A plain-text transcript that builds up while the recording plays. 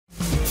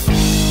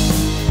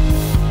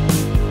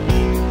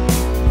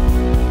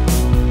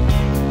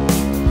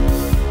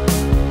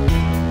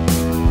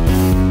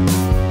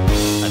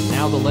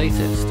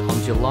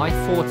July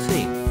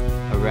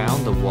 14th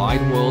around the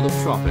wide world of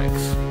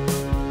tropics.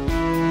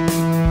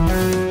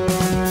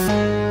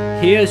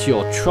 Here's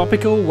your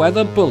tropical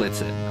weather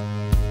bulletin.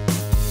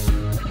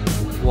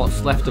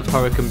 What's left of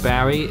Hurricane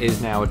Barry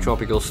is now a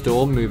tropical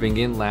storm moving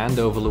inland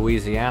over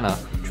Louisiana.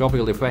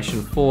 Tropical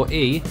Depression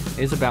 4E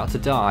is about to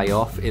die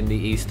off in the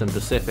eastern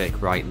Pacific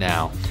right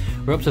now.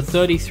 We're up to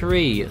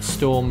 33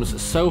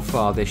 storms so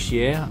far this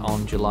year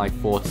on July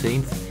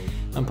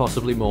 14th, and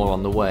possibly more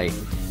on the way.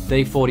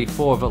 Day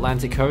 44 of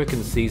Atlantic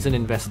hurricane season,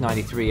 Invest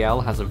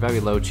 93L, has a very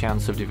low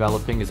chance of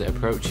developing as it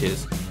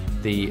approaches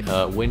the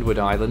Windward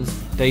Islands.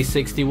 Day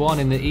 61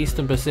 in the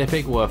eastern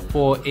Pacific, where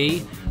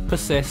 4E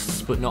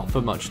persists but not for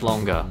much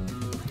longer.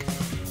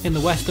 In the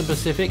western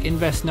Pacific,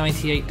 Invest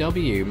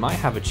 98W might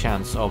have a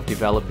chance of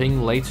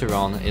developing later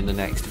on in the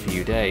next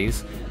few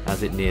days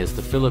as it nears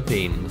the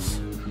Philippines.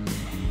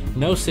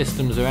 No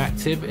systems are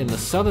active in the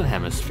southern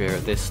hemisphere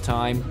at this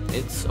time.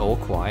 It's all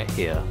quiet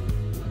here.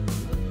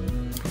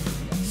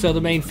 So the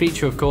main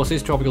feature, of course,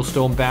 is Tropical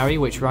Storm Barry,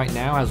 which right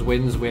now has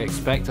winds we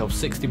expect of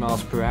 60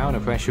 miles per hour and a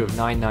pressure of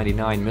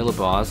 999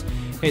 millibars.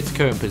 Its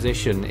current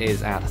position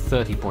is at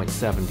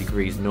 30.7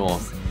 degrees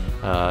north,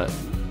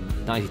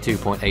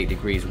 92.8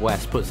 degrees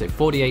west, puts it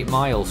 48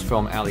 miles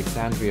from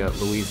Alexandria,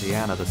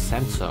 Louisiana, the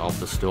center of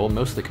the storm.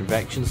 Most of the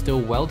convection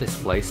still well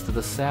displaced to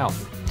the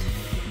south.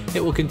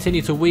 It will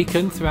continue to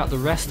weaken throughout the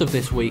rest of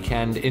this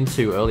weekend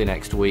into early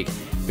next week,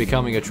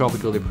 becoming a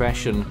tropical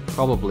depression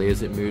probably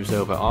as it moves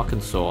over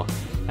Arkansas,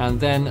 and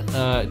then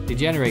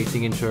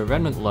degenerating into a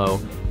remnant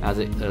low as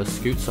it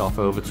scoots off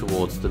over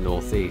towards the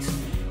northeast.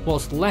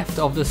 What's left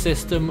of the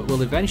system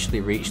will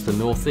eventually reach the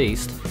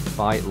northeast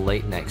by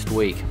late next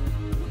week.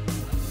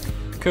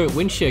 Current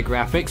wind shear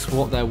graphics, for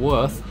what they're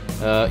worth,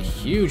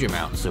 huge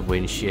amounts of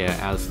wind shear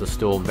as the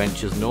storm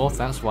ventures north.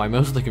 That's why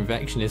most of the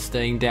convection is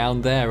staying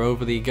down there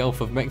over the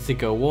Gulf of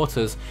Mexico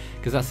waters,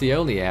 because that's the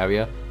only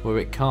area where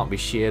it can't be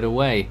sheared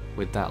away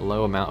with that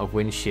low amount of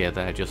wind shear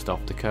there just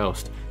off the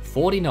coast.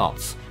 40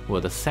 knots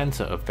where the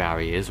center of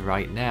Barry is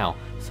right now,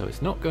 so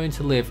it's not going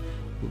to live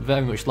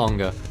very much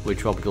longer with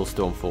tropical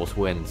storm force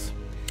winds.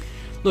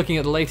 Looking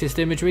at the latest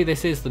imagery,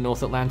 this is the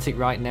North Atlantic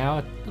right now.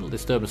 A little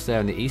disturbance there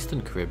in the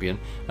eastern Caribbean.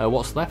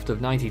 What's left of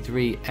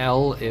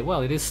 93L,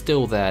 well, it is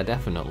still there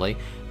definitely,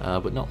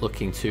 but not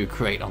looking too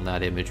great on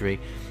that imagery.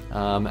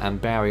 And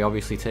Barry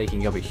obviously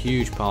taking up a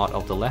huge part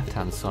of the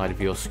left-hand side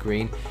of your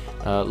screen.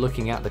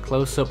 Looking at the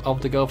close-up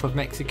of the Gulf of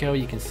Mexico,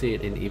 you can see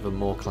it in even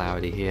more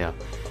clarity here.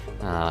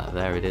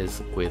 There it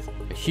is, with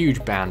a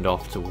huge band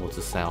off towards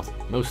the south,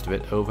 most of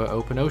it over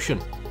open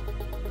ocean,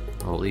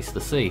 or at least the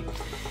sea.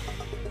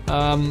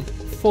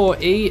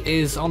 4E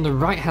is on the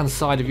right hand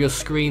side of your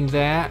screen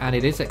there, and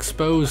it is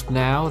exposed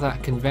now,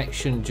 that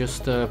convection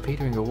just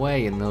petering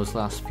away in those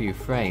last few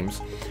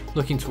frames.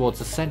 Looking towards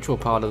the central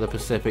part of the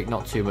Pacific,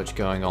 not too much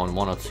going on,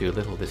 one or two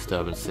little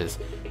disturbances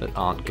that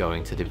aren't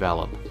going to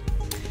develop.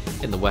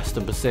 In the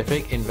western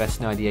Pacific,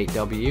 Invest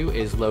 98W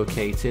is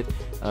located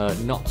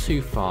not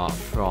too far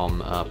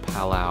from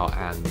Palau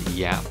and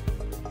Yap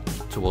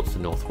towards the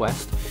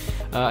northwest,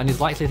 and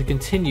is likely to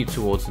continue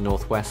towards the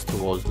northwest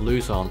towards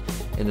Luzon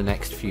in the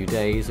next few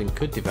days and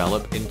could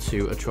develop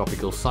into a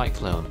tropical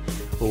cyclone.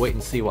 We'll wait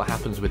and see what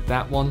happens with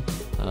that one.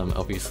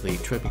 Obviously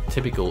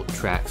typical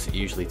tracks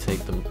usually take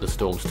the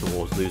storms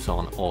towards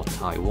Luzon or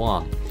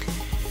Taiwan.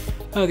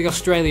 The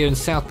Australia and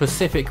South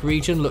Pacific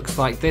region looks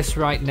like this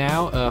right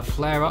now.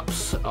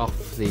 Flare-ups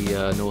off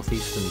the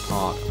northeastern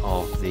part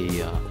of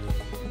the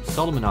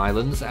Solomon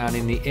Islands, and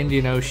in the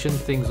Indian Ocean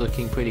things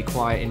looking pretty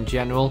quiet in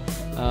general.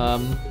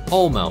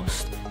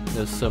 Almost.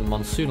 There's some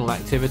monsoonal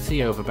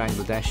activity over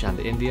Bangladesh and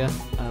India,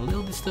 and a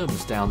little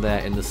disturbance down there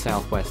in the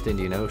southwest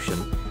Indian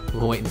Ocean.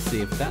 We'll wait and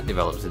see if that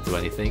develops into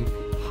anything.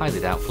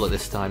 Highly doubtful at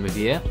this time of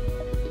year.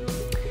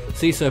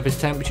 Sea surface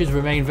temperatures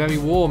remain very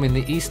warm in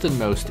the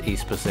easternmost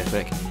East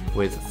Pacific,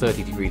 with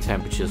 30-degree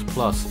temperatures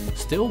plus.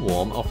 Still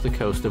warm off the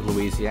coast of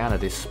Louisiana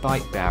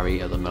despite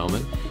Barry at the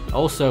moment.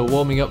 Also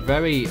warming up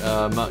very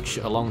much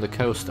along the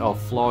coast of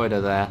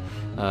Florida there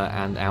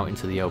and out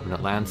into the open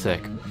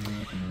Atlantic.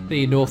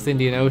 The North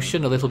Indian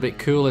Ocean a little bit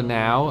cooler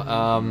now,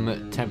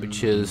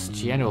 temperatures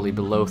generally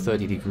below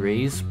 30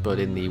 degrees, but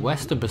in the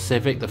western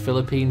Pacific the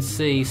Philippine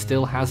Sea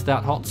still has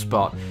that hot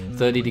spot,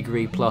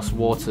 30-degree plus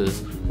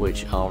waters,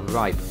 which are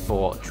ripe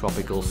for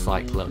tropical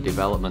cyclone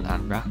development,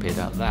 and rapid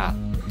at that,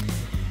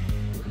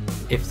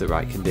 if the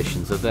right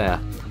conditions are there.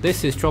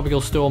 This is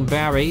Tropical Storm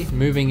Barry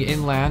moving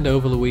inland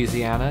over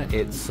Louisiana.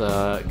 It's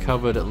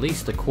covered at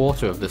least a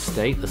quarter of the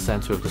state, the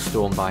center of the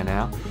storm by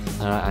now,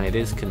 and it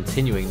is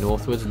continuing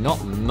northwards.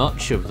 Not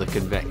much of the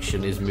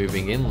convection is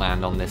moving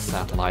inland on this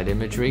satellite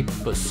imagery,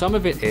 but some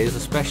of it is,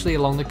 especially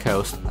along the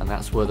coast, and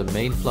that's where the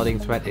main flooding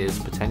threat is,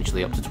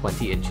 potentially up to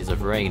 20 inches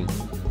of rain.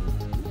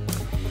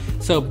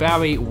 So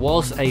Barry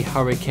was a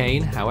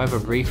hurricane, however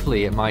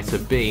briefly it might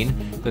have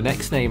been. The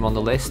next name on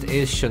the list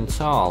is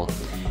Chantal.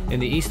 In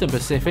the eastern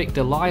Pacific,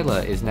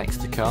 Delilah is next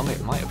to come. It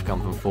might have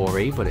come from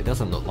 4E, but it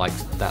doesn't look like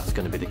that's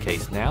going to be the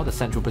case now. The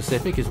central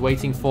Pacific is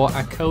waiting for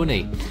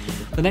Akoni.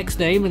 The next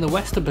name in the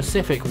western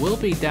Pacific will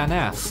be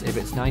Danas if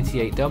it's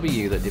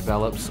 98W that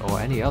develops, or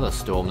any other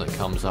storm that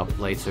comes up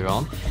later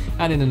on.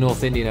 And in the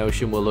North Indian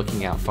Ocean, we're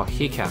looking out for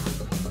Hika.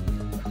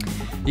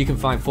 You can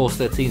find Force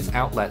 13's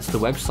outlets, the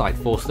website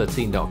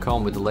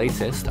force13.com with the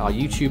latest, our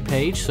YouTube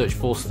page, search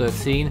Force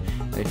 13.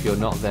 If you're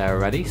not there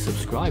already,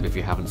 subscribe if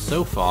you haven't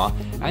so far,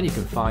 and you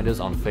can find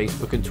us on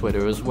Facebook and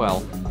Twitter as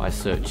well by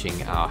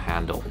searching our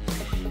handle.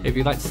 If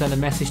you'd like to send a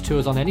message to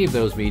us on any of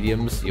those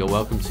mediums, you're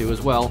welcome to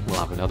as well. We'll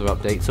have another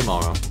update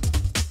tomorrow.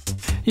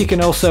 You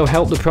can also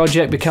help the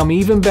project become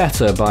even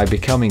better by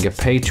becoming a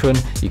patron.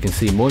 You can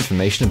see more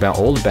information about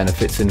all the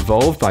benefits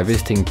involved by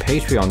visiting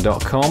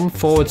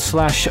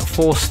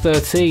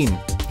patreon.com/Force13.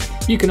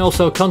 You can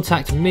also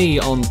contact me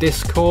on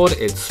Discord.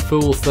 It's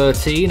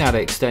Fool13 at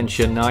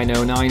extension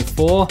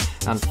 9094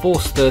 and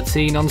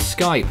Force13 on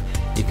Skype.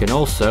 You can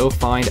also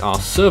find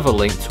our server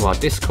link to our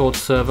Discord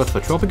server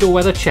for tropical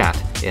weather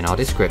chat in our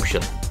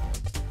description.